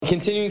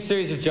Continuing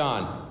series of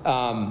John.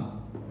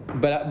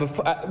 But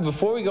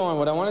before we go on,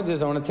 what I want to do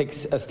is I want to take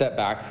a step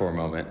back for a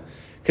moment.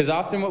 Because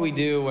often what we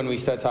do when we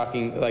start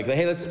talking, like,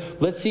 hey,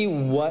 let's see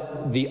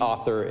what the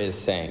author is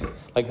saying.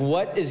 Like,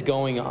 what is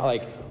going on?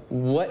 Like,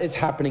 what is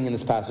happening in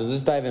this passage?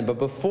 Let's dive in. But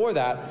before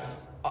that,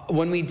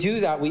 when we do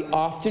that, we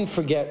often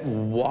forget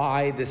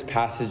why this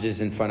passage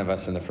is in front of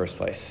us in the first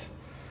place.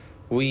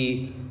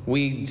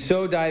 We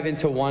so dive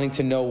into wanting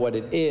to know what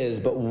it is,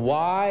 but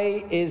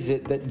why is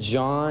it that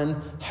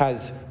John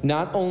has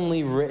not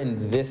only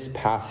written this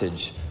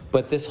passage,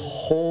 but this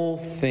whole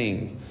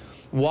thing?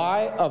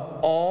 Why, of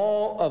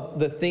all of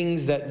the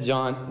things that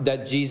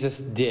Jesus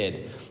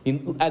did,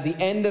 at the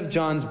end of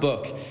John's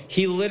book,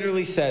 he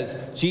literally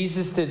says,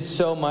 Jesus did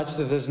so much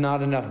that there's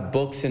not enough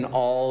books in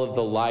all of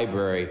the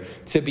library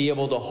to be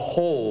able to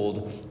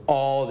hold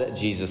all that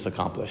Jesus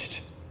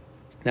accomplished.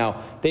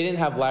 Now, they didn't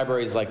have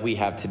libraries like we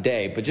have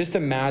today, but just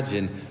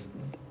imagine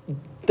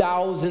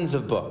thousands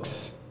of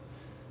books.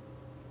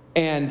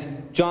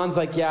 And John's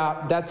like,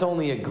 yeah, that's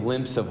only a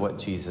glimpse of what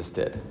Jesus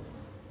did.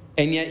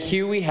 And yet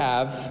here we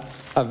have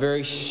a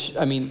very,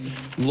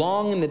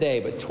 long in the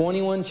day, but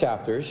 21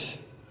 chapters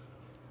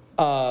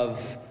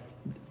of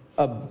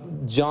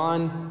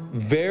John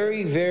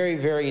very, very,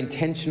 very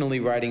intentionally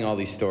writing all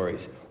these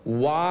stories.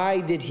 Why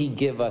did he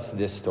give us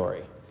this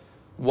story?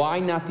 Why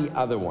not the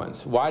other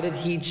ones? Why did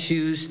he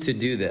choose to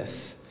do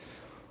this?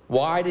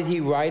 Why did he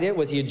write it?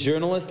 Was he a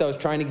journalist that was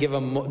trying to give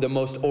the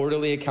most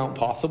orderly account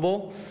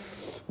possible?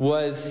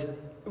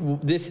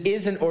 This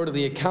is an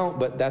orderly account,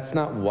 but that's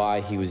not why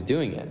he was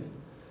doing it.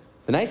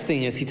 The nice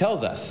thing is he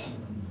tells us.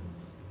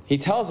 He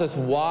tells us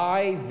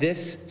why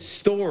this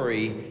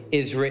story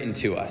is written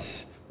to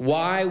us.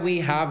 Why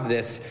we have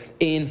this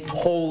in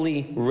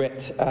Holy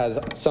Writ, as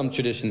some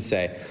traditions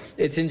say.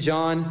 It's in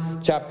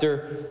John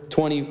chapter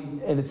 20,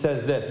 and it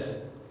says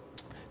this.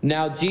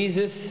 Now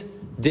Jesus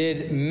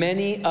did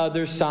many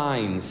other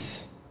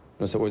signs.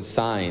 Notice the word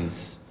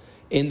signs.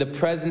 In the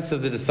presence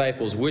of the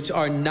disciples, which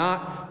are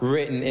not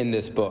written in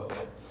this book.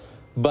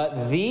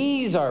 But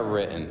these are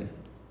written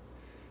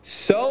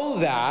so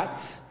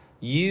that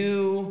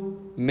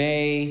you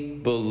may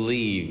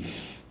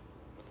believe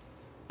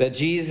that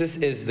Jesus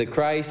is the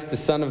Christ, the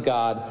Son of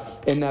God,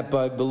 and that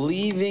by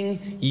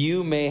believing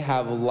you may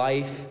have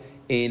life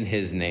in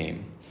his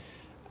name.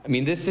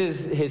 This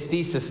is his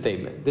thesis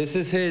statement. This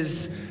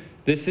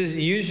is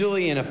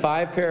usually in a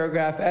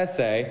 5-paragraph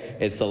essay.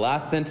 It's the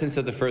last sentence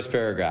of the first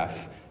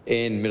paragraph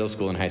in middle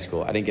school and high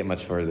school. I didn't get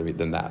much further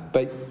than that.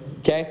 But,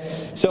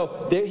 okay?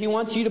 So he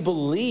wants you to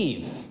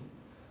believe.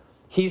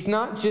 He's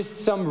not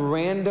just some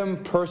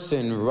random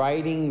person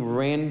writing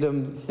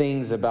random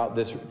things about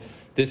this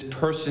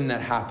person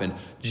that happened.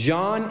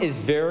 John is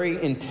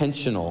very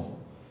intentional.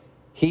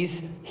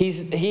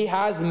 He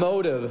has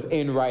motive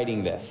in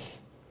writing this.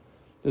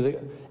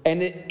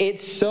 And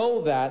it's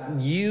so that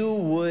you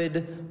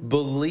would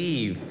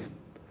believe.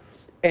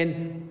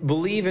 And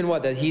believe in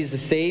what? That he's the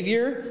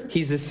Savior,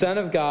 he's the Son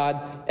of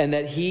God, and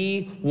that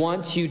he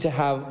wants you to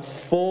have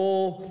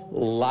full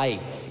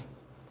life.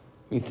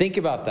 Think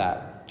about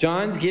that.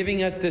 John's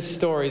giving us this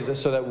story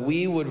so that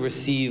we would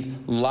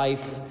receive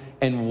life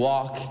and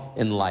walk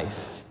in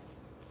life.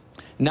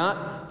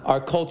 Not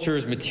our culture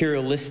is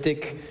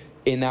materialistic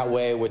in that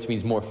way, which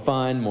means more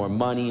fun, more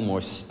money,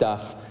 more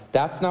stuff.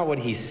 That's not what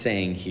he's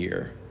saying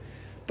here.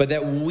 But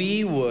that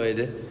we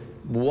would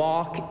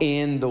walk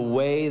in the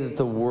way that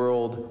the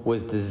world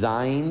was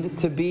designed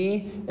to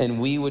be, and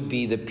we would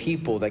be the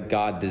people that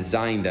God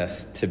designed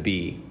us to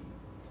be.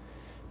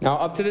 Now,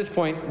 up to this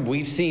point,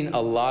 we've seen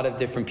a lot of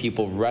different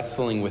people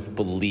wrestling with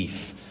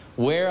belief.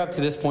 Where up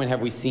to this point have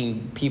we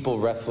seen people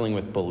wrestling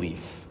with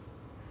belief?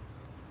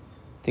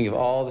 Think of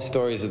all the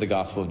stories of the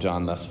Gospel of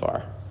John thus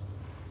far.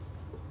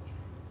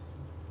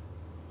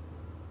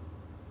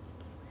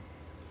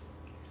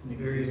 The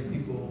various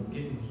people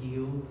getting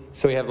healed.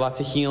 So we have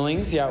lots of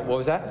healings. Yeah, what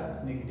was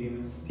that?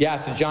 Nicodemus. Yeah,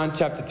 so John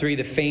chapter 3,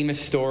 the famous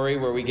story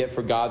where we get,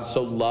 for God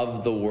so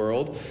loved the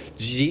world.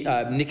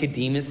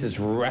 Nicodemus is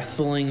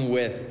wrestling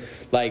with,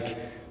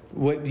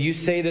 what you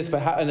say this,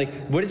 but how,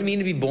 what does it mean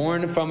to be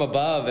born from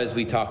above, as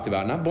we talked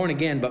about? Not born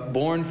again, but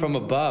born from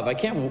above. I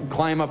can't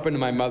climb up into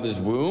my mother's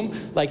womb.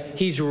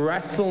 He's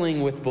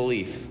wrestling with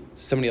belief.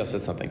 Somebody else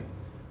said something.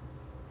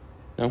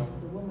 No?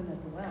 The woman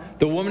at the well.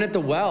 The woman at the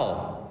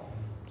well.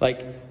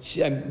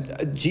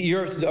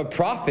 You're a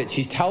prophet.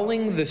 She's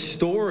telling the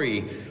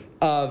story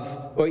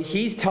or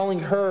he's telling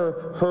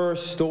her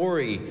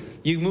story.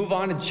 You move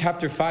on to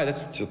chapter 5.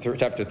 That's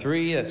chapter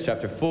 3. That's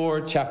chapter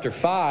 4. Chapter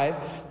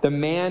 5. The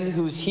man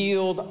who's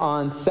healed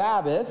on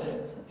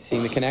Sabbath.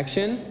 Seeing the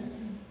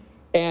connection?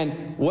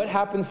 And what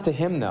happens to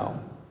him, though?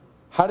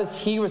 How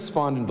does he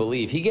respond and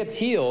believe? He gets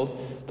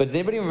healed, but does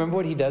anybody remember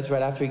what he does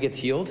right after he gets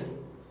healed?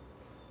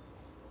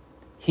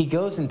 He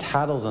goes and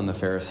tattles on the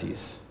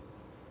Pharisees.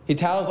 He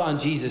tattles on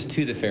Jesus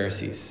to the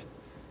Pharisees.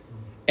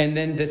 And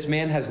then this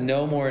man has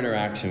no more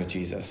interaction with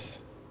Jesus.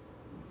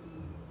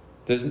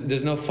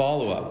 There's no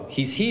follow-up.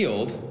 He's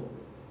healed,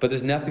 but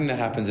there's nothing that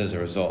happens as a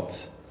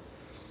result.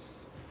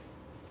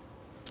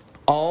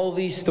 All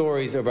these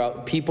stories are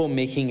about people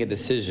making a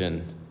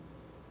decision.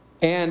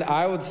 And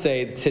I would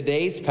say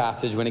today's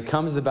passage, when it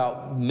comes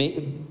about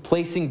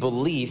placing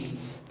belief,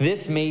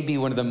 this may be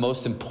one of the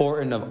most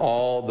important of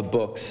all the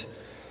books.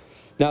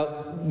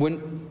 Now,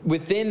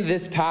 within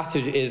this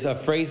passage is a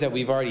phrase that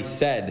we've already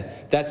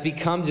said that's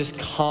become just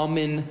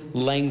common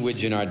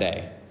language in our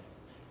day.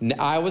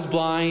 I was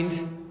blind,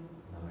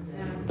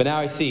 but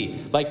now I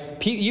see.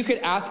 Like, you could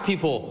ask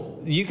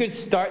people, you could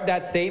start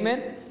that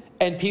statement,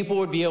 and people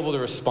would be able to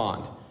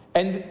respond.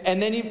 And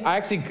then I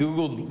actually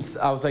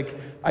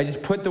Googled, I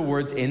just put the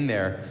words in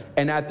there,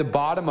 and at the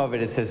bottom of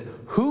it, it says,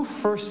 who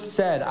first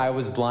said I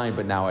was blind,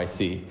 but now I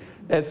see?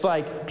 It's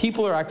like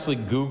people are actually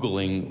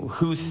Googling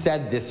who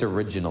said this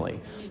originally,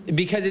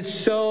 because it's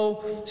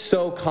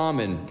so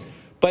common.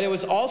 But it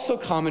was also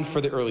common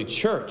for the early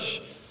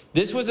church.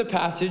 This was a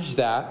passage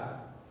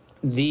that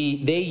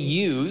they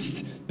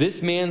used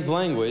this man's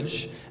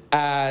language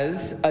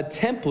as a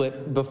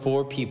template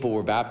before people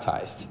were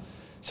baptized.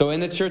 So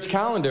in the church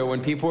calendar,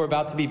 when people were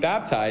about to be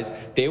baptized,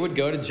 they would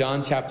go to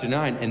John chapter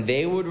 9, and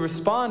they would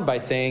respond by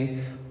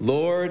saying,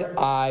 Lord,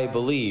 I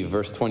believe,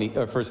 verse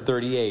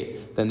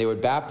 38. Then they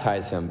would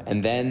baptize him,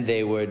 and then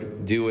they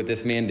would do what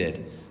this man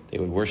did. They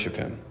would worship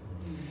him.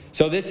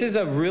 So this is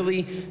a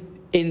really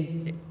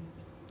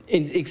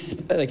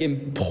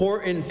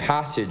important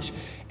passage.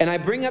 And I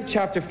bring up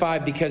chapter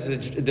 5 because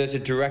there's a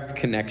direct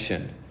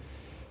connection.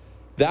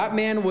 That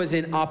man was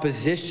in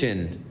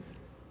opposition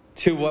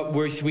to what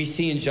we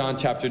see in John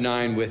chapter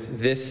 9 with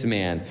this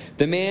man.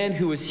 The man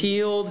who was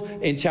healed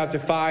in chapter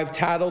 5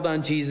 tattled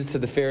on Jesus to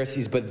the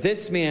Pharisees, but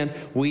this man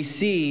we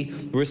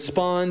see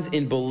responds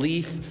in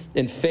belief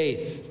and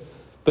faith.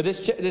 But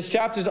this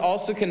chapter is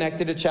also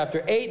connected to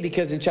chapter 8,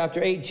 because in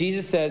chapter 8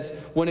 Jesus says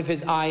one of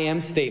his I am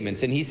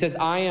statements, and he says,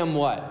 I am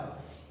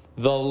what?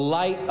 The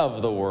light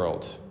of the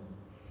world.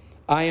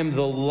 I am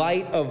the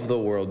light of the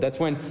world. That's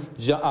when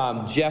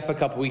Jeff a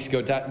couple weeks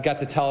ago got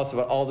to tell us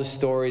about all the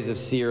stories of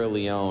Sierra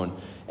Leone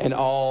and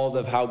all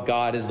of how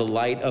God is the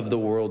light of the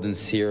world in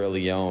Sierra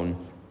Leone.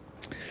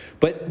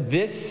 But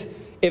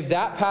if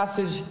that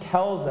passage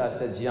tells us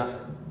that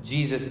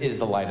Jesus is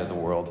the light of the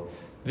world,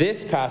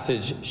 this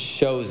passage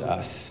shows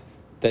us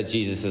that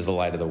Jesus is the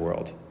light of the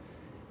world.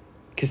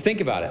 Because think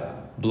about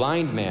it.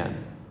 Blind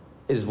man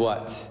is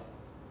what?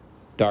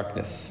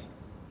 Darkness.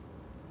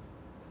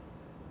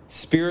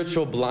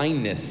 Spiritual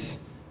blindness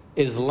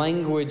is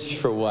language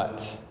for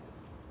what?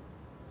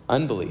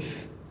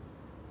 Unbelief,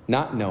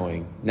 not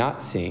knowing,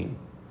 not seeing.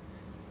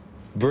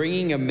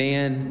 Bringing a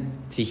man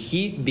to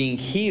being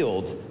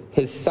healed,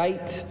 his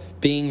sight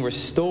being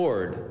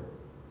restored.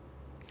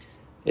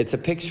 It's a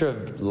picture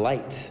of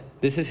light.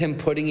 This is him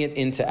putting it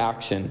into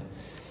action.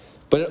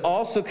 But it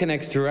also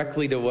connects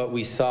directly to what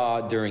we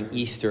saw during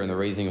Easter and the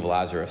raising of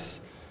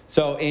Lazarus.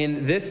 So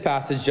in this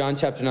passage, John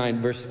chapter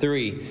 9, verse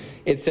 3,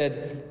 it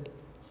said,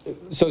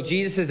 so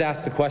Jesus is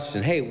asked the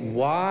question, hey,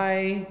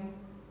 why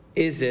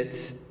is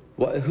it,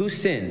 who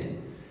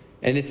sinned?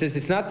 And it says,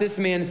 it's not this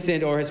man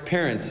sinned or his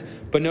parents,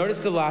 but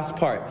notice the last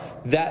part,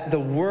 that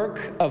the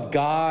work of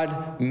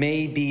God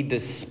may be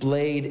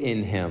displayed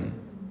in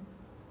him.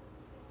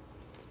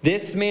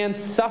 This man's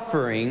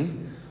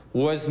suffering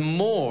was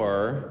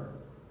more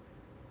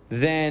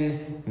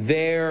than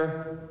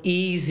their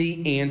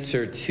easy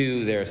answer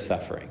to their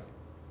suffering.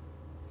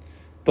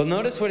 But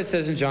notice what it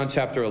says in John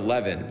chapter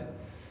 11.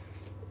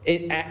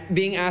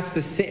 Being asked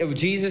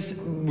Jesus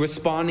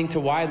responding to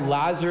why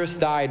Lazarus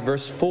died,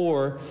 verse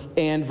 4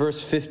 and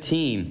verse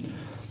 15.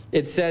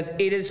 It says,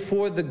 it is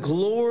for the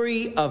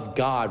glory of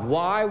God.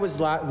 Why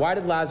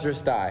did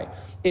Lazarus die?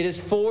 It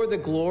is for the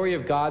glory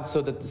of God,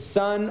 so that the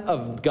Son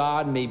of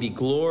God may be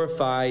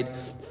glorified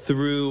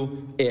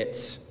through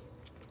it.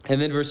 And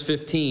then verse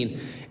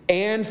 15,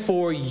 and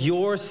for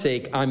your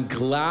sake, I'm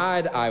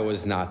glad I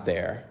was not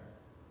there,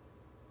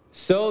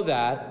 so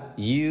that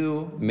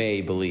you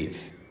may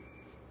believe.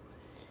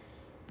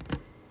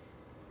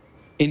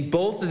 In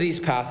both of these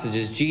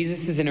passages,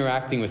 Jesus is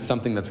interacting with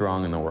something that's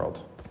wrong in the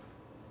world.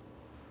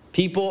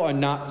 People are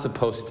not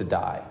supposed to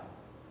die.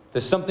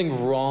 There's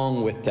something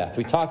wrong with death.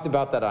 We talked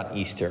about that on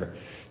Easter.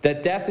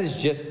 That death is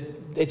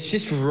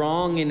just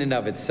wrong in and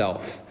of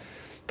itself.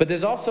 But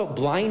there's also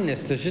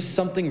blindness. There's just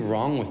something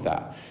wrong with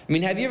that. I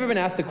mean, have you ever been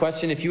asked the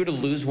question, if you were to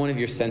lose one of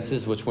your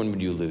senses, which one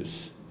would you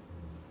lose?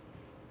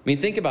 I mean,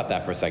 think about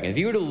that for a second. If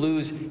you were to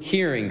lose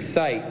hearing,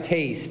 sight,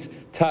 taste,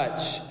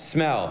 touch,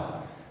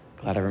 smell,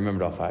 glad I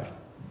remembered all 5.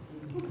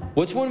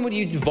 Which one would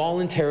you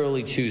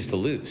voluntarily choose to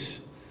lose?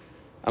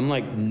 I'm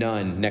like,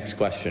 none. Next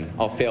question.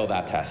 I'll fail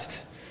that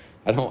test.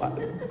 But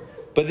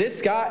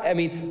this guy, I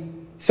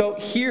mean, so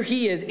here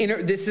he is.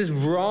 This is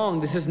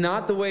wrong. This is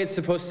not the way it's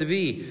supposed to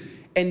be.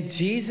 And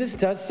Jesus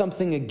does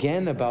something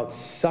again about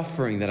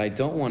suffering that I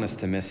don't want us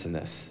to miss in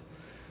this.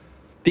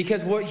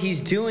 Because what he's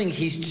doing,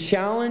 he's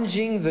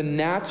challenging the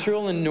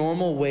natural and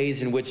normal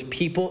ways in which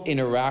people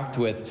interact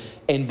with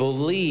and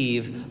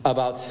believe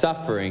about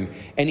suffering.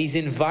 And he's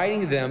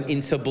inviting them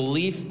into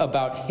belief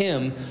about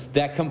him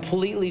that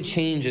completely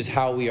changes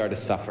how we are to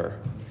suffer.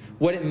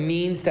 what it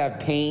means to have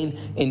pain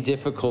and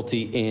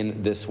difficulty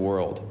in this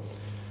world.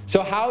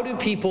 So how do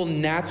people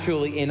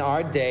naturally in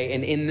our day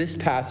and in this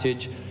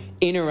passage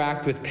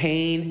interact with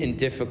pain and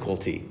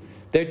difficulty?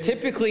 They're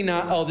typically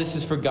not, oh, this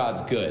is for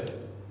God's good.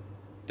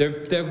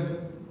 They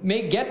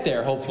may get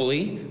there,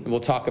 hopefully, and we'll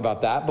talk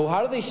about that, but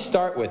how do they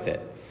start with it?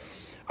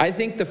 I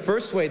think the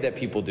first way that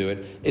people do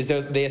it is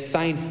that they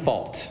assign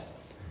fault.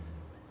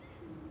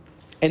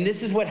 And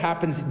this is what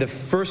happens the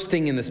first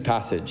thing in this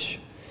passage.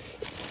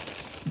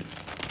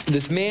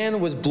 This man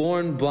was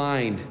born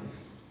blind.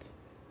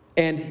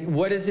 And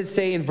what does it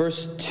say in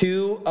verse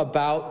 2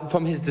 about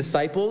from his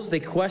disciples?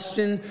 They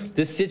question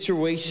the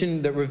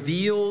situation that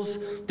reveals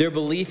their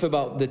belief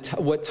about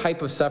what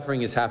type of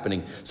suffering is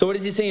happening. So what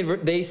does he say?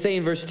 They say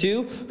in verse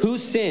 2, who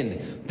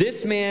sinned,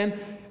 this man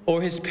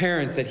or his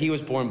parents, that he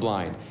was born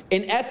blind?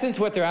 In essence,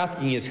 what they're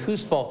asking is,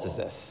 whose fault is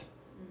this?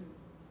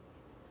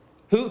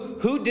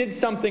 Who did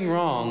something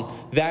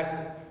wrong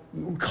that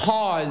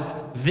caused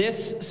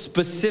this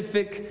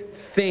specific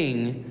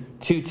thing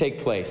to take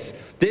place?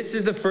 This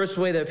is the first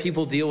way that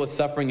people deal with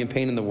suffering and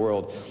pain in the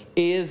world,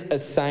 is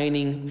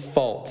assigning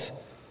fault.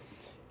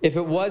 If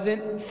it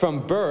wasn't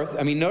from birth,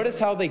 I mean, notice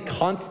how they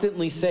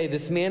constantly say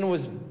this man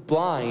was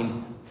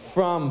blind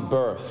from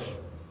birth.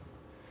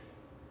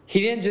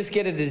 He didn't just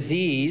get a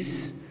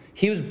disease,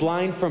 he was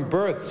blind from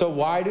birth. So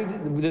why do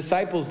the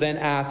disciples then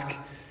ask,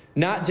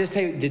 not just,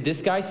 hey, did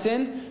this guy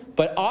sin?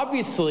 But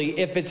obviously,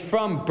 if it's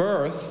from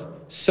birth,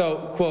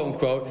 so, quote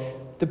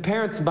unquote, the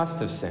parents must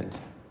have sinned.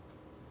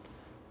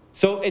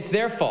 So it's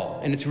their fault.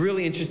 And it's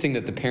really interesting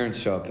that the parents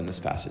show up in this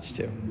passage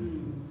too.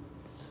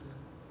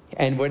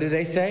 And what do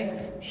they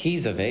say?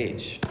 He's of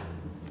age.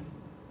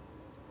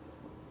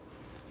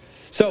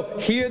 So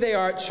here they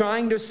are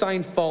trying to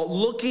assign fault,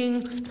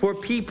 looking for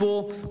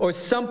people or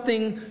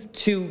something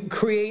to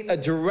create a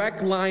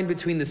direct line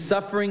between the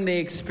suffering they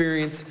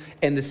experience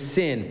and the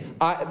sin.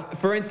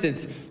 For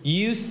instance,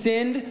 you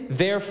sinned,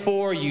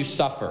 therefore you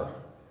suffer.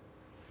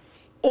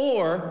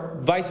 Or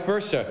vice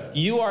versa,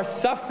 you are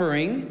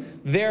suffering,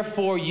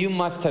 therefore you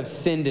must have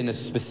sinned in a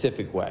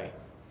specific way.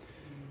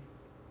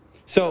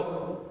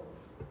 So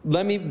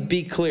let me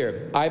be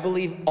clear. I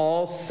believe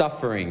all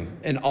suffering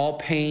and all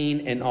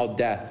pain and all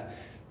death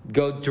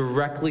go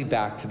directly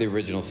back to the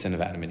original sin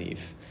of Adam and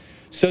Eve.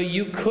 So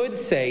you could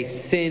say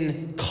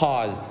sin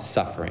caused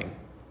suffering.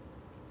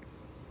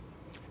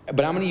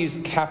 But I'm going to use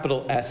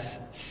capital S,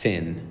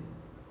 sin.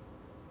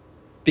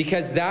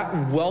 Because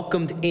that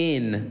welcomed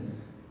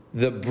in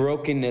the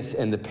brokenness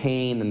and the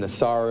pain and the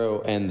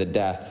sorrow and the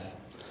death.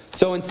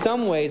 So in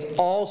some ways,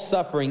 all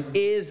suffering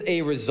is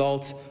a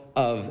result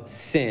of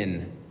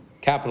sin,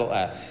 capital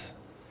S.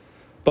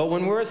 But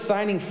when we're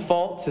assigning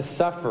fault to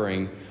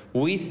suffering,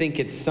 we think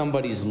it's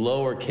somebody's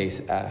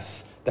lowercase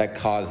s that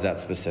caused that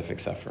specific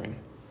suffering.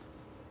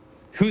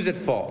 Who's at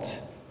fault?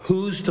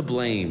 Who's to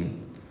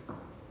blame?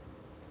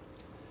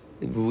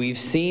 We've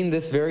seen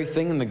this very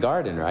thing in the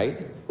garden,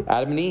 right?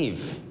 Adam and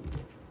Eve.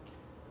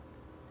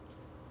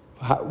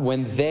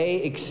 When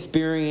they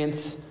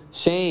experience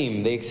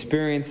shame, they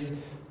experience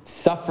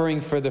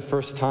suffering for the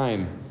first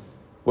time,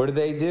 what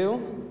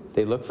do?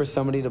 They look for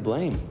somebody to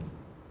blame.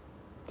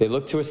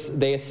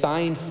 They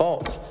assign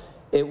fault.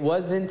 It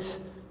wasn't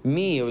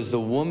me, it was the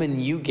woman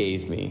you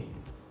gave me.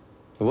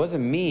 It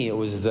wasn't me, it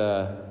was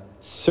the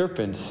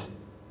serpent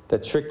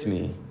that tricked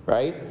me,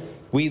 right?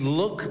 We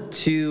look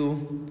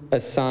to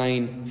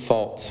assign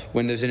fault.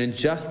 When there's an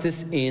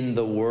injustice in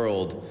the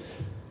world,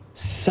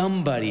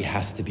 somebody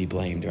has to be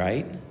blamed,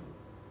 right?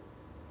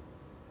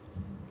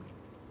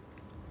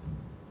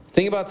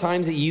 Think about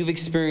times that you've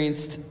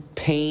experienced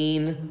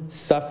pain,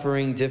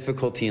 suffering,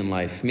 difficulty in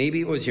life.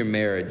 Maybe it was your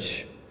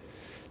marriage.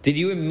 Did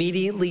you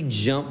immediately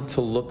jump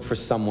to look for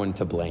someone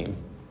to blame?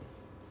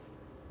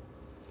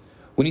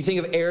 When you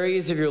think of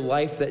areas of your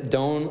life that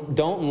don't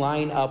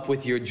line up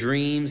with your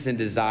dreams and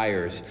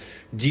desires,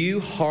 do you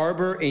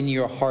harbor in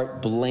your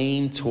heart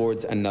blame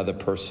towards another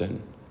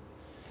person?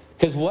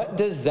 Because what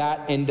does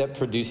that end up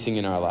producing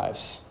in our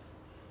lives?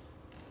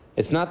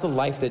 It's not the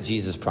life that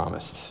Jesus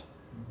promised.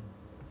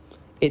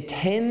 It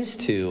tends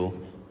to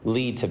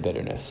lead to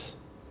bitterness.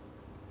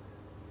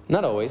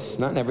 Not always,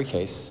 not in every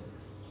case.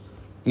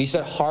 And you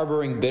start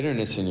harboring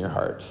bitterness in your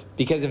heart.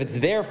 Because if it's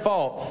their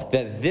fault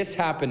that this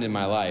happened in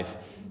my life,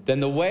 then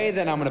the way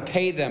that I'm going to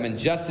pay them and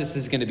justice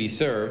is going to be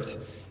served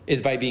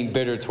is by being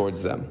bitter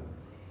towards them.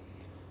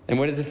 And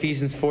what does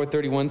Ephesians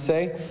 4:31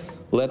 say?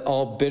 Let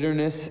all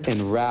bitterness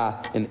and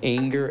wrath and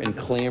anger and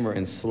clamor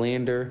and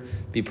slander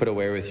be put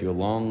away with you,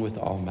 along with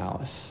all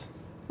malice.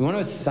 We want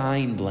to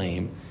assign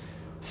blame.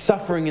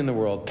 Suffering in the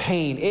world,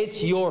 pain,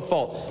 it's your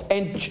fault.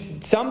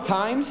 And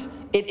sometimes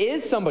it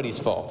is somebody's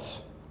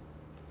fault.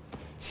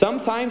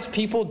 Sometimes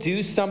people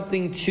do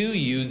something to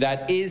you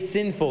that is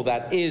sinful,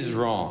 that is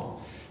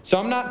wrong. So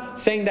I'm not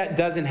saying that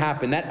doesn't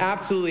happen. That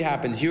absolutely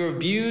happens. You're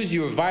abused,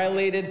 you were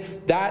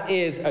violated. That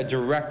is a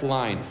direct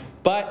line.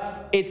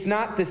 But it's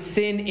not the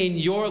sin in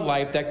your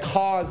life that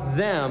caused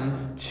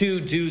them to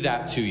do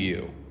that to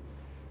you.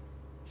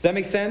 Does that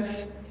make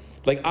sense?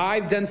 Like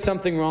I've done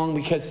something wrong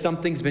because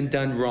something's been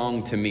done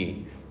wrong to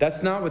me.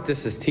 That's not what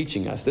this is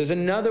teaching us. There's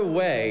another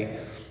way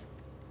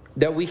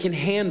that we can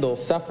handle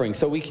suffering.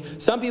 So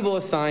some people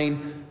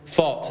assign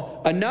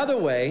fault. Another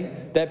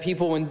way that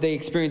people, when they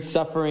experience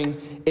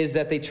suffering, is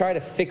that they try to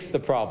fix the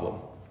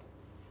problem.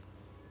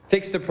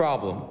 Fix the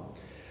problem.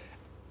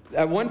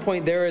 At one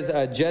point, there is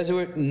a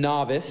Jesuit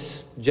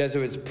novice,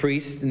 Jesuit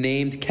priest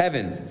named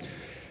Kevin.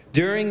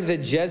 During the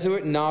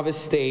Jesuit novice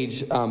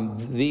stage,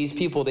 these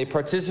people, they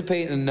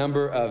participate in a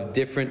number of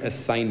different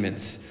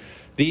assignments.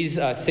 These,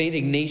 St.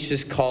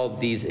 Ignatius called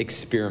these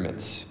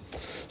experiments.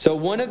 So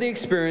one of the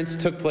experiments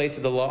took place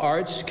at the La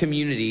Arche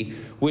community,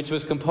 which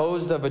was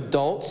composed of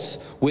adults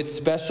with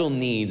special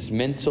needs,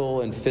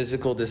 mental and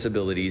physical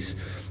disabilities.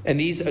 And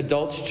these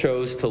adults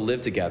chose to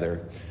live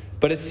together.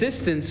 But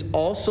assistants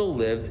also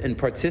lived and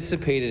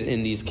participated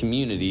in these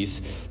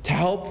communities to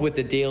help with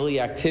the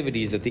daily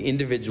activities that the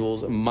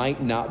individuals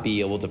might not be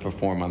able to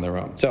perform on their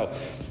own. So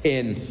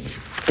in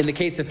the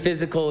case of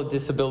physical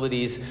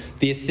disabilities,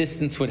 the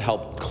assistants would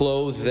help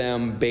clothe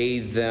them,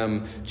 bathe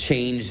them,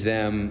 change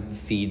them,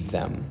 feed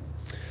them.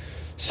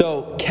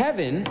 So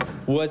Kevin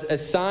was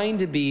assigned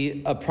to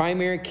be a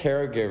primary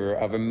caregiver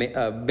of a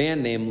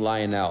man named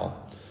Lionel.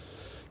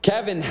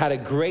 Kevin had a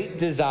great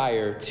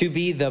desire to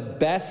be the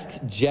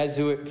best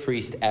Jesuit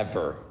priest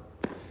ever.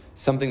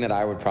 Something that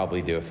I would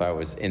probably do if I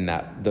was in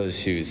those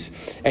shoes.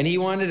 And he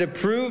wanted to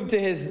prove to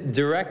his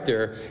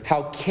director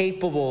how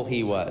capable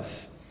he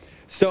was.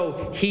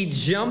 So he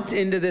jumped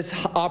into this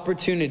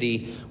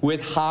opportunity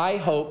with high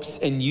hopes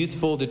and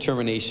youthful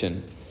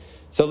determination.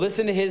 So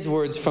listen to his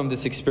words from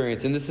this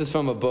experience. And this is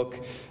from a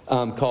book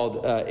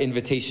called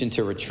Invitation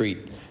to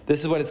Retreat. This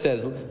is what it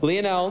says.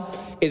 Lionel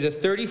is a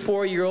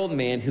 34-year-old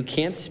man who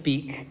can't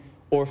speak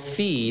or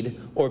feed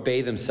or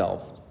bathe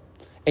himself.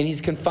 And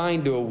he's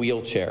confined to a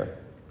wheelchair.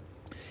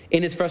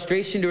 In his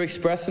frustration to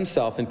express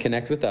himself and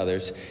connect with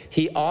others,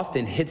 he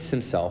often hits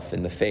himself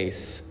in the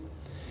face.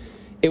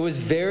 It was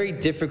very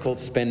difficult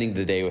spending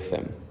the day with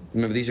him.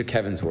 Remember, these are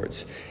Kevin's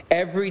words.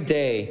 Every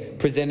day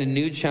presented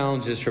new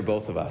challenges for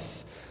both of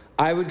us.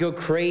 I would go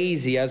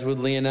crazy, as would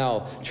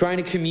Lionel, trying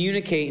to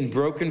communicate in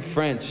broken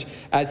French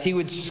as he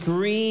would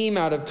scream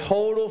out of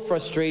total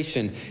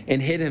frustration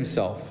and hit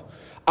himself.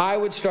 I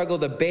would struggle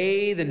to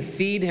bathe and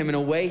feed him in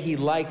a way he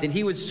liked, and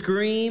he would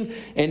scream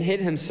and hit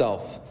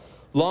himself.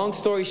 Long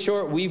story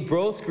short, we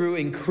both grew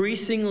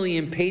increasingly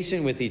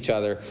impatient with each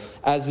other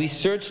as we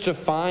searched to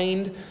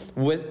find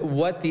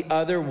what the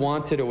other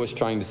wanted or was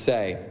trying to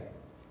say.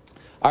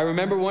 I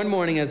remember one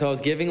morning as I was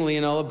giving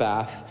Lionel a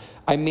bath,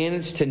 I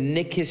managed to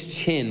nick his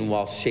chin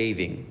while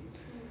shaving.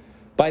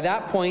 By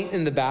that point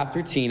in the bath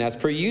routine, as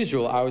per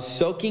usual, I was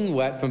soaking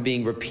wet from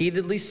being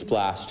repeatedly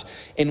splashed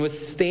and was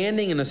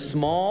standing in a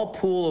small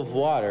pool of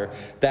water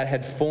that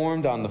had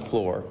formed on the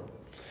floor.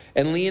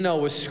 And Lionel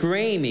was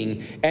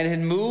screaming and had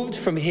moved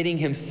from hitting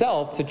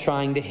himself to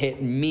trying to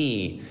hit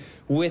me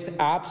with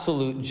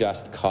absolute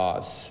just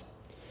cause.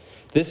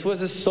 This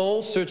was a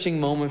soul-searching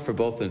moment for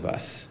both of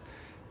us.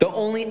 The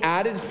only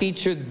added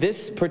feature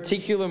this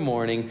particular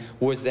morning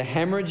was the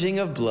hemorrhaging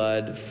of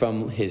blood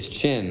from his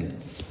chin.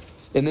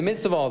 In the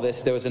midst of all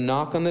this, there was a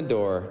knock on the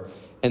door,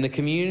 and the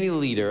community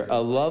leader,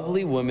 a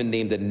lovely woman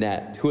named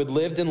Annette, who had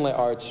lived in La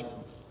Arche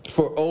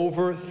for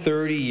over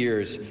 30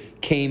 years,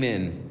 came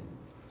in.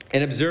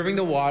 And observing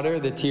the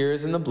water, the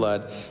tears, and the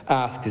blood,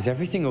 asked, "Is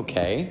everything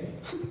okay?"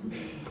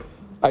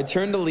 I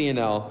turned to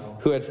Lionel,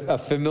 who had a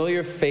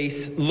familiar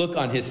look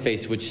on his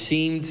face, which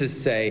seemed to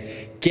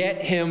say,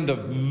 "Get him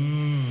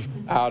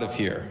out of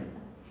here."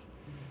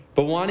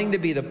 But wanting to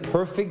be the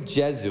perfect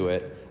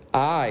Jesuit,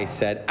 I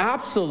said,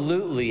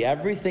 "Absolutely,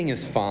 everything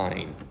is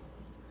fine."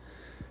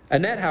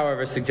 Annette,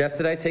 however,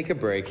 suggested I take a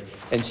break,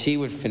 and she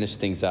would finish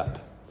things up.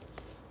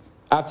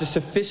 After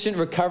sufficient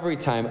recovery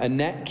time,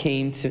 Annette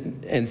came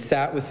and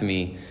sat with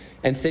me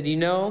and said, "You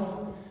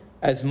know,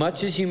 as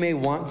much as you may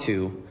want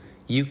to,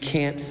 you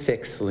can't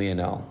fix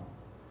Lionel.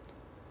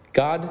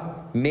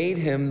 God made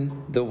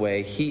him the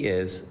way he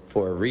is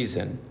for a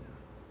reason."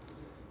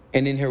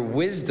 And in her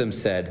wisdom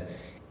said,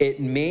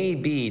 "It may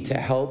be to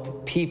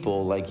help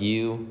people like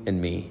you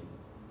and me."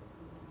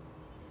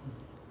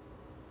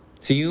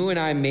 So you and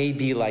I may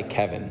be like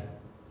Kevin.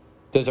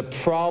 There's a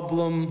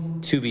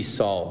problem to be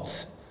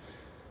solved.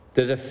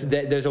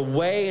 There's a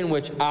way in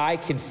which I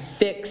can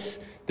fix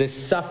this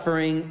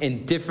suffering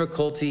and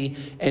difficulty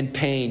and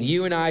pain.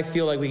 You and I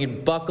feel like we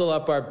can buckle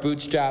up our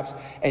bootstraps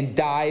and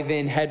dive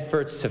in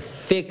headfirst to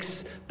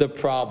fix the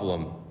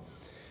problem.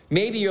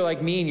 Maybe you're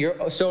like me and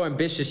you're so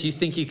ambitious you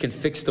think you can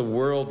fix the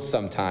world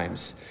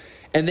sometimes.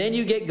 And then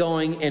you get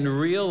going and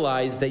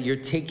realize that you're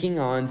taking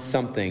on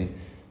something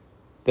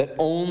that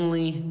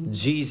only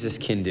Jesus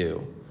can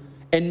do.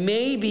 And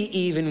maybe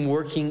even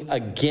working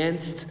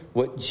against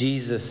what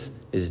Jesus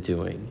is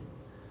doing.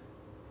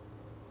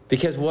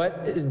 Because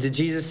what did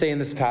Jesus say in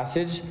this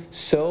passage?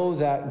 So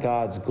that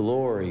God's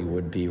glory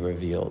would be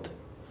revealed.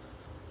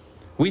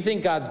 We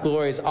think God's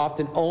glory is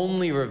often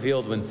only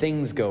revealed when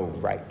things go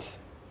right.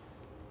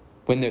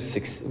 When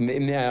there's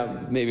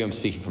maybe I'm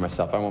speaking for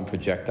myself. I won't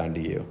project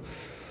onto you.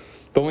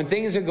 But when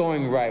things are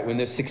going right, when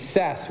there's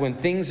success, when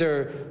things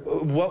are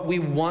what we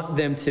want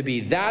them to be,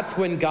 that's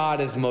when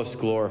God is most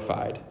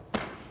glorified.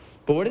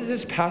 But what does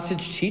this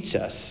passage teach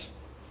us?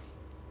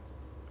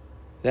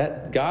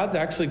 That God's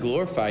actually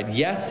glorified,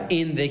 yes,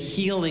 in the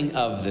healing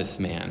of this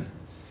man.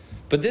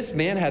 But this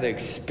man had to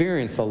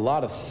experience a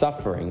lot of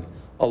suffering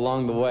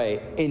along the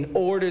way in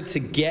order to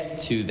get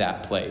to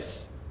that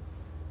place.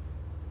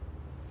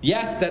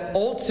 Yes, that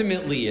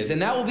ultimately is,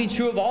 and that will be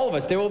true of all of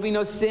us. There will be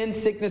no sin,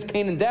 sickness,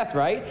 pain, and death,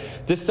 right?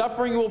 The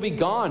suffering will be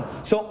gone.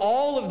 So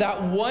all of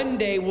that one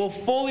day will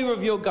fully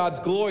reveal God's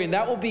glory, and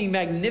that will be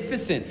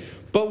magnificent.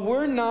 But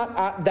we're not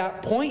at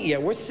that point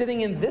yet. We're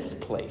sitting in this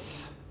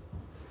place.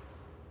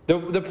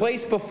 The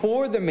place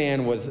before the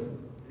man was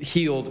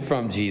healed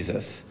from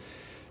Jesus.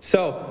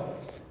 So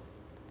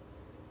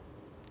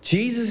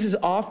Jesus is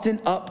often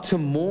up to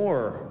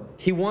more.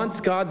 He wants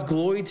God's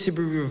glory to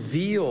be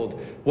revealed.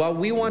 While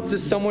we want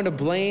someone to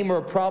blame or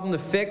a problem to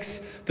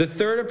fix, the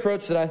third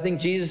approach that I think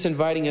Jesus is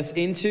inviting us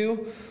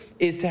into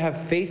is to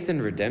have faith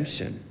in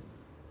redemption.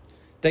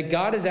 That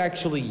God is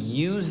actually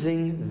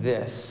using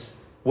this,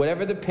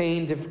 whatever the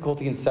pain,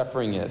 difficulty, and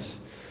suffering is,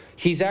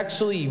 He's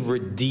actually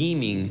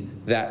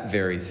redeeming that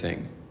very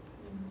thing.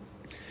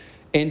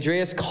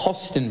 Andreas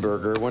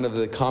Kostenberger, one of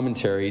the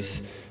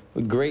commentaries,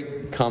 a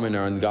great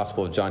commenter on the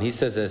Gospel of John, he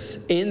says this: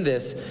 in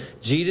this,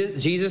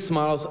 Jesus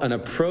models an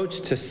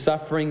approach to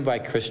suffering by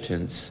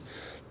Christians,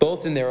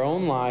 both in their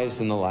own lives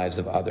and the lives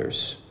of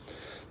others,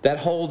 that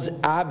holds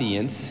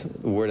abeyance,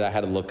 the word I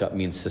had to look up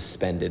means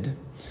suspended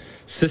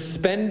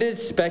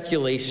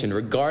speculation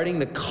regarding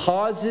the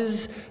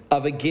causes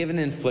of a given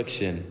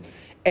infliction,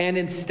 and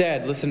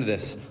instead, listen to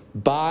this,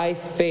 by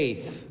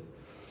faith,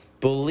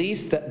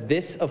 believes that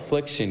this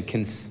affliction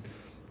came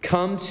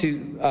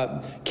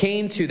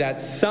to that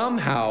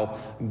somehow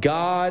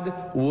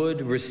God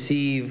would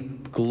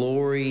receive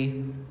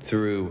glory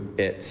through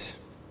it.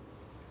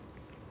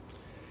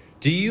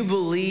 Do you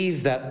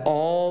believe that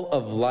all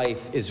of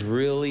life is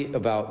really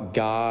about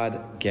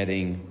God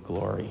getting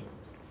glory?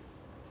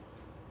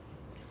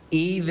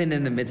 Even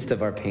in the midst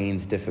of our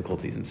pains,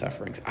 difficulties, and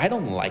sufferings. I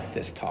don't like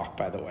this talk,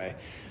 by the way.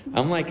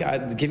 I'm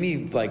like, give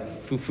me like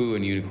foo-foo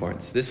and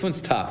unicorns. This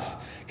one's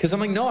tough. Because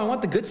I'm like, no, I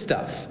want the good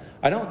stuff.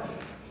 I don't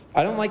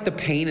like the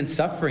pain and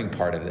suffering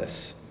part of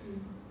this.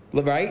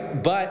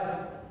 Right?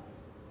 But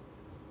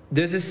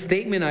there's a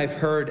statement I've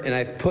heard and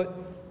I've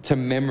put to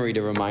memory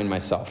to remind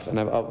myself.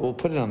 And we'll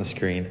put it on the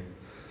screen.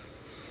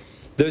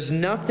 There's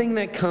nothing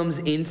that comes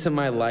into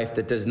my life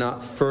that does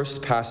not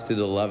first pass through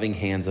the loving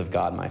hands of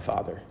God, my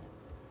Father.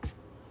 I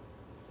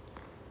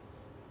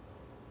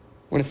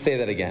want to say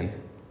that again.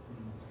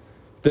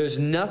 There's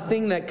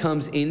nothing that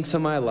comes into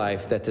my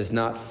life that does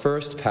not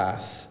first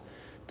pass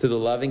through the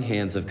loving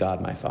hands of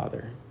God, my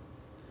Father.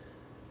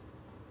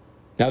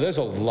 Now, there's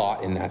a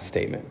lot in that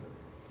statement.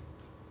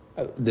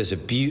 There's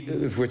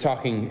if we're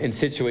talking in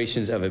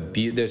situations of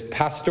abuse, there's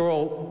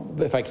pastoral,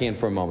 if I can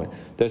for a moment,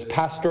 there's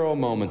pastoral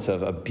moments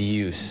of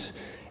abuse.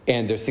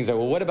 And there's things like,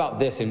 well, what about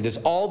this? And there's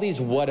all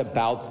these what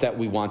abouts that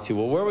we want to.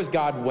 Well, where was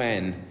God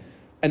when?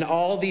 And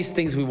all these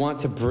things we want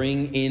to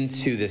bring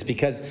into this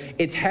because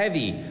it's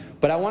heavy.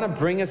 But I want to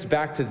bring us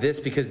back to this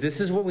because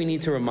this is what we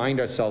need to remind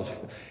ourselves.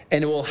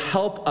 And it will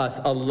help us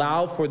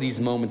allow for these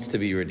moments to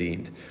be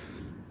redeemed.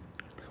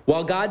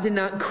 While God did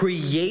not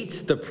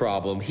create the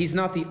problem, He's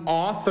not the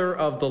author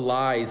of the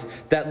lies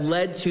that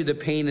led to the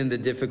pain and the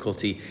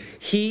difficulty.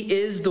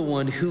 He is the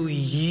one who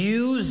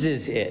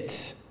uses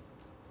it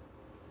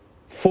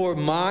for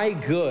my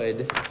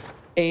good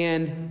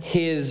and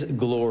His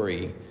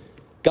glory.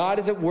 God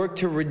is at work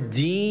to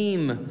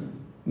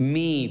redeem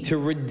me, to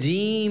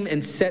redeem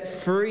and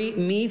set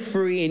me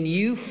free and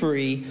you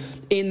free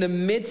in the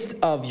midst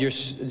of your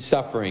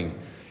suffering.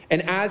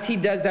 And as He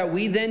does that,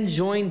 we then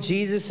join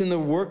Jesus in the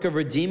work of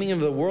redeeming of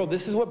the world.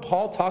 This is what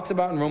Paul talks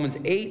about in Romans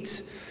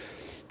 8.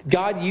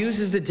 God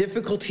uses the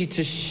difficulty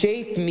to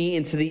shape me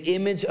into the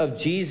image of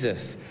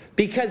Jesus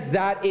because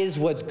that is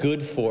what's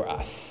good for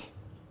us.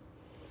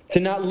 To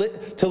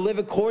live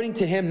according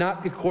to Him,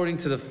 not according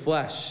to the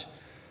flesh.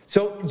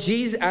 So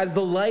Jesus, as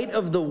the light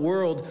of the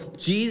world,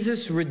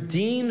 Jesus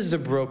redeems the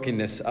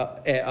brokenness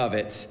of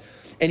it.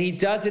 And He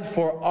does it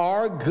for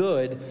our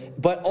good,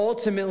 but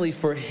ultimately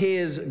for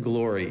His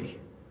glory.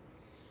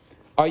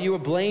 Are you a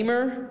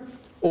blamer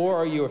or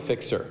are you a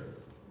fixer?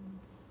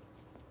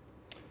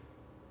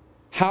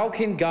 How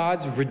can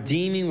God's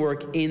redeeming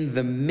work in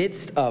the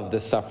midst of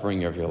the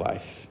suffering of your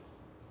life?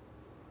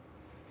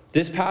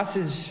 This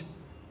passage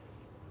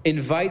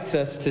invites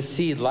us to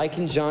see, like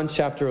in John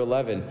chapter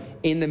 11,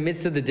 in the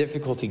midst of the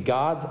difficulty,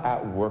 God's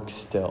at work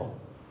still.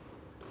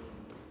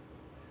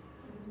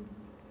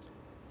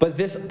 But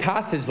this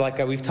passage,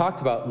 like we've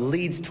talked about,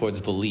 leads towards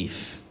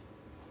belief.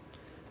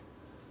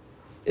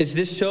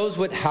 This shows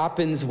what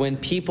happens when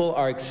people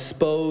are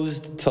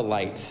exposed to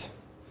light.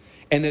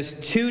 And there's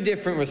two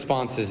different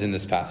responses in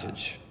this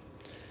passage.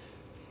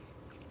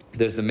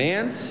 There's the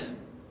man's,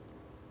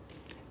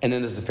 and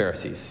then there's the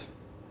Pharisees.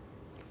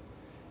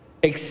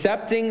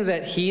 Accepting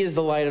that he is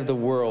the light of the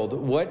world,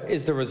 what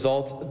is the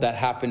result that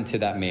happened to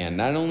that man?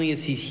 Not only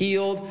is he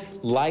healed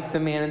like the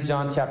man in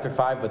John chapter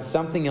 5, but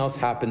something else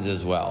happens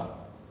as well.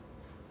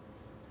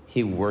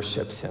 He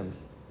worships him.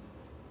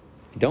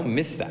 Don't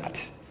miss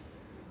that.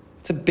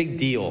 It's a big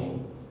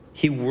deal.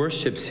 He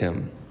worships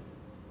him.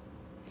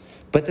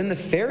 But then the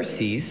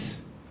Pharisees,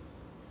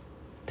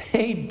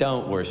 they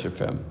don't worship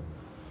him.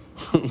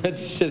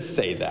 Let's just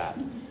say that.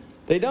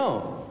 They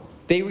don't.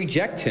 They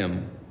reject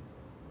him.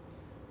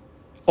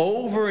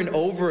 Over and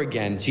over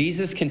again,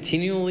 Jesus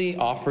continually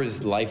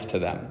offers life to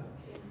them,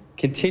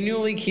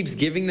 continually keeps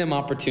giving them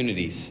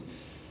opportunities,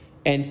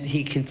 and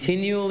he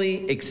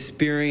continually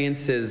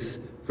experiences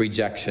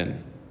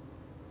rejection.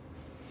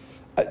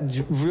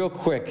 Real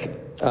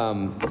quick,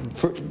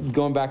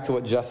 going back to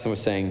what Justin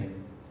was saying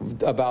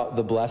about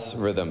the bless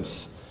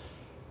rhythms.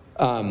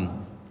 I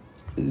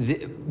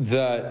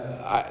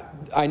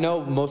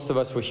know most of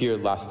us were here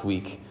last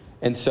week.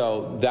 And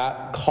so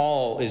that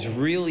call is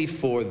really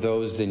for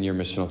those in your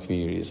missional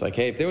communities. Like,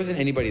 hey, if there wasn't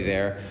anybody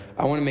there,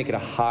 I want to make it a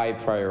high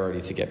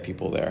priority to get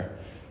people there.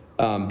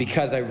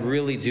 Because I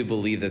really do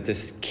believe that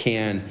this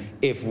can,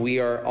 if we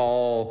are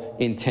all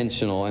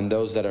intentional, and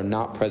those that are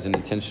not present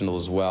intentional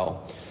as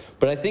well.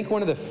 But I think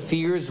one of the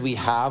fears we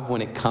have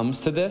when it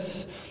comes to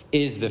this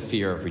is the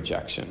fear of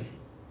rejection.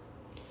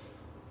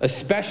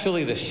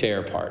 Especially the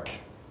share part.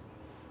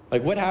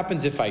 Like, what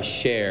happens if I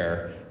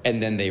share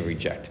and then they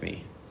reject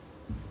me?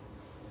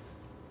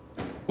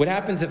 What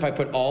happens if I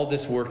put all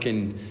this work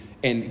in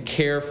and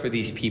care for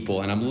these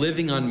people, and I'm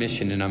living on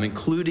mission, and I'm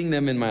including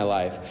them in my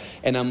life,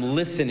 and I'm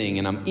listening,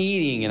 and I'm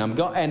eating, and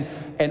I'm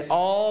and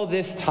all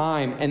this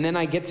time, and then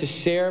I get to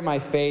share my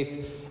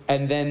faith,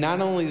 and then not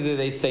only do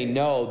they say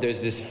no,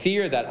 there's this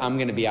fear that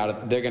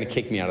they're going to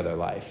kick me out of their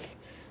life.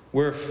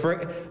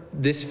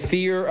 This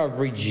fear of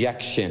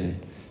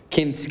rejection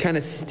can kind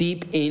of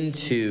steep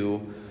into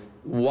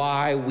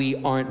why we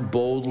aren't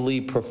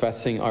boldly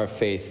professing our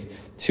faith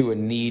to a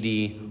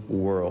needy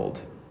world.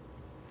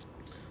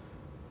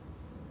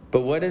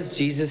 But what does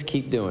Jesus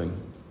keep doing?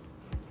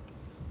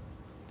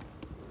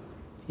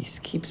 He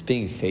keeps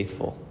being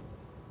faithful.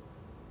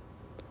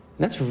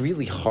 And that's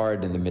really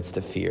hard in the midst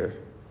of fear.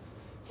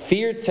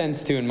 Fear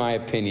tends to, in my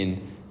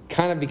opinion,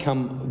 kind of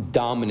become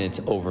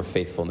dominant over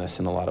faithfulness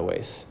in a lot of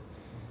ways.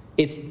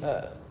 It's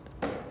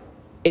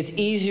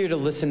easier to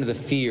listen to the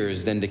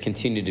fears than to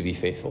continue to be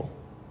faithful.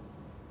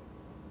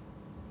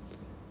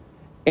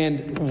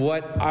 And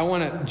what I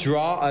want to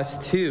draw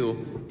us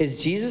to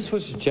is Jesus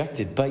was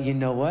rejected, but you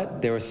know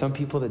what? There were some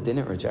people that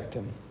didn't reject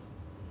him.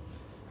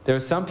 There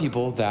were some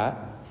people that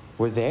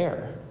were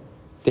there.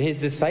 His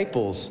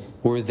disciples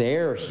were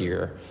there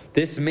here.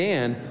 This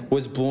man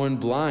was born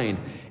blind.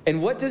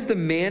 And what does the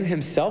man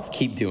himself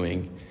keep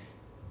doing?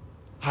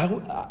 I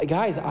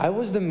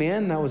was the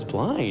man that was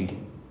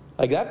blind.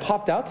 Like, that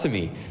popped out to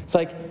me. It's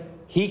like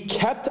he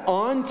kept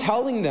on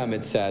telling them,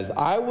 it says,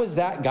 I was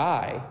that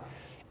guy.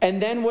 And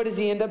then what does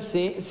he end up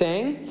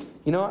saying?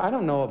 You know, I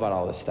don't know about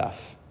all this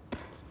stuff.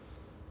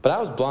 But I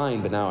was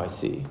blind, but now I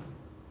see.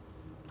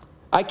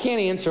 I can't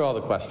answer all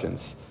the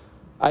questions.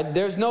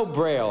 There's no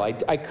Braille.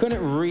 I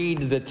couldn't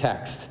read the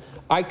text.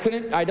 I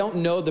don't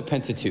know the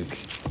Pentateuch.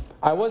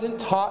 I wasn't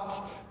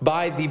taught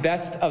by the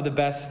best of the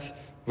best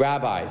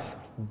rabbis.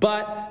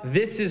 But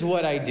this is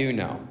what I do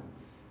know.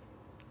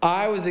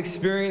 I was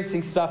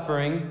experiencing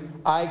suffering.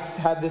 I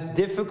had this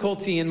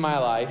difficulty in my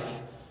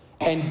life.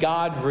 And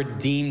God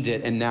redeemed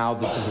it, and now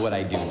this is what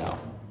I do know.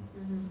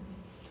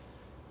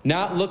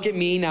 Not look at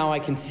me, now I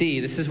can see.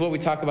 This is what we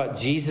talk about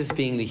Jesus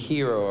being the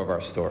hero of our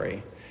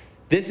story.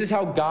 This is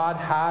how God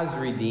has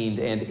redeemed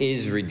and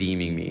is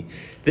redeeming me.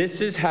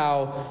 This is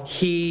how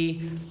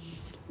he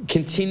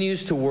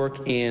continues to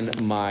work in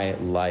my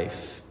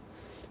life.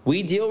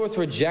 We deal with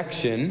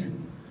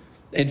rejection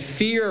and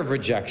fear of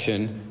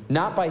rejection,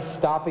 not by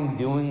stopping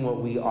doing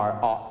what we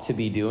ought to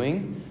be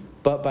doing,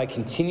 but by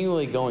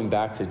continually going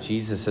back to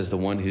Jesus as the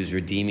one who's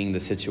redeeming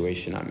the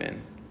situation I'm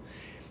in.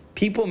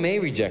 People may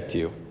reject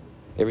you.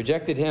 They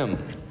rejected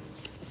him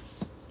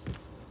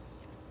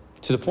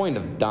to the point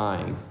of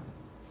dying.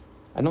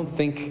 I don't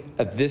think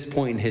at this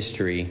point in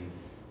history,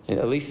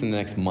 at least in the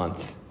next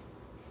month,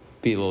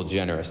 be a little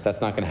generous. That's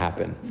not going to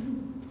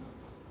happen.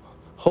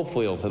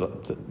 Hopefully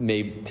it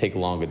may take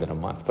longer than a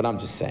month, but I'm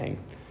just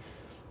saying.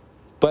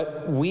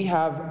 But we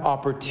have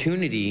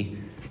opportunity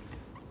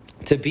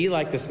to be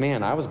like this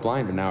man. I was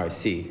blind, but now I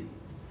see.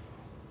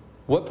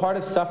 What part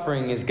of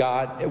suffering is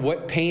God,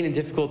 what pain and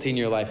difficulty in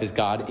your life is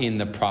God in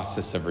the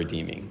process of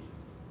redeeming?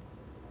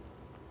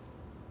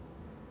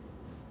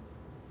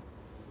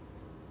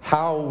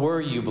 How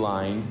were you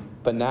blind,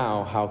 but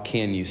now how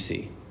can you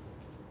see?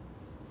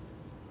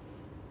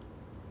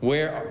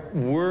 Where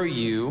were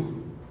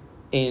you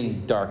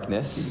in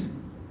darkness,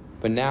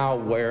 but now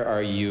where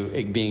are you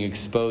being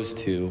exposed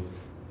to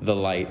the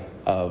light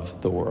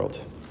of the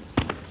world?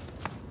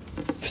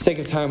 For sake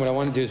of time, what I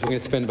want to do is we're going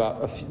to spend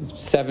about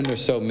 7 or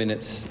so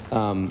minutes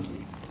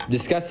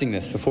discussing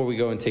this before we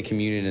go and take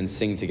communion and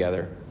sing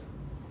together.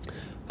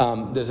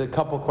 There's a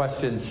couple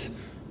questions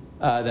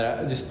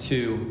just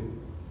two.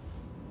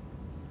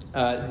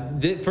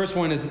 The first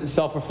one is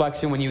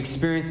self-reflection. When you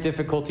experience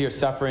difficulty or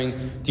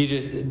suffering, do you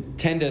just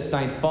tend to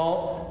assign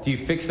fault? Do you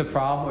fix the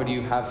problem? Or do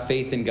you have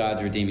faith in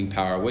God's redeeming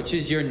power? Which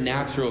is your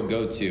natural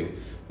go-to?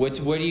 What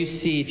do you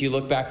see if you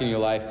look back in your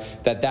life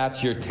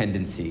that's your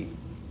tendency?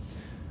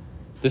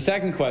 The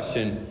second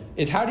question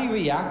is, how do you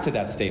react to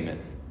that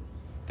statement?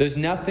 There's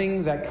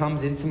nothing that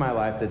comes into my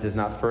life that does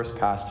not first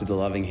pass through the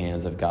loving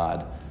hands of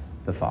God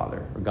the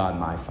Father, or God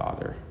my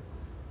Father.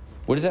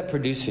 What does that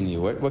produce in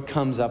you? What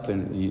comes up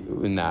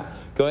in that?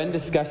 Go ahead and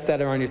discuss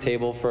that around your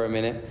table for a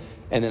minute,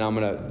 and then I'm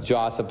going to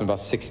draw us up in about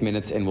 6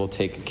 minutes, and we'll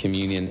take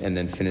communion and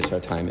then finish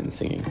our time in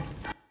singing.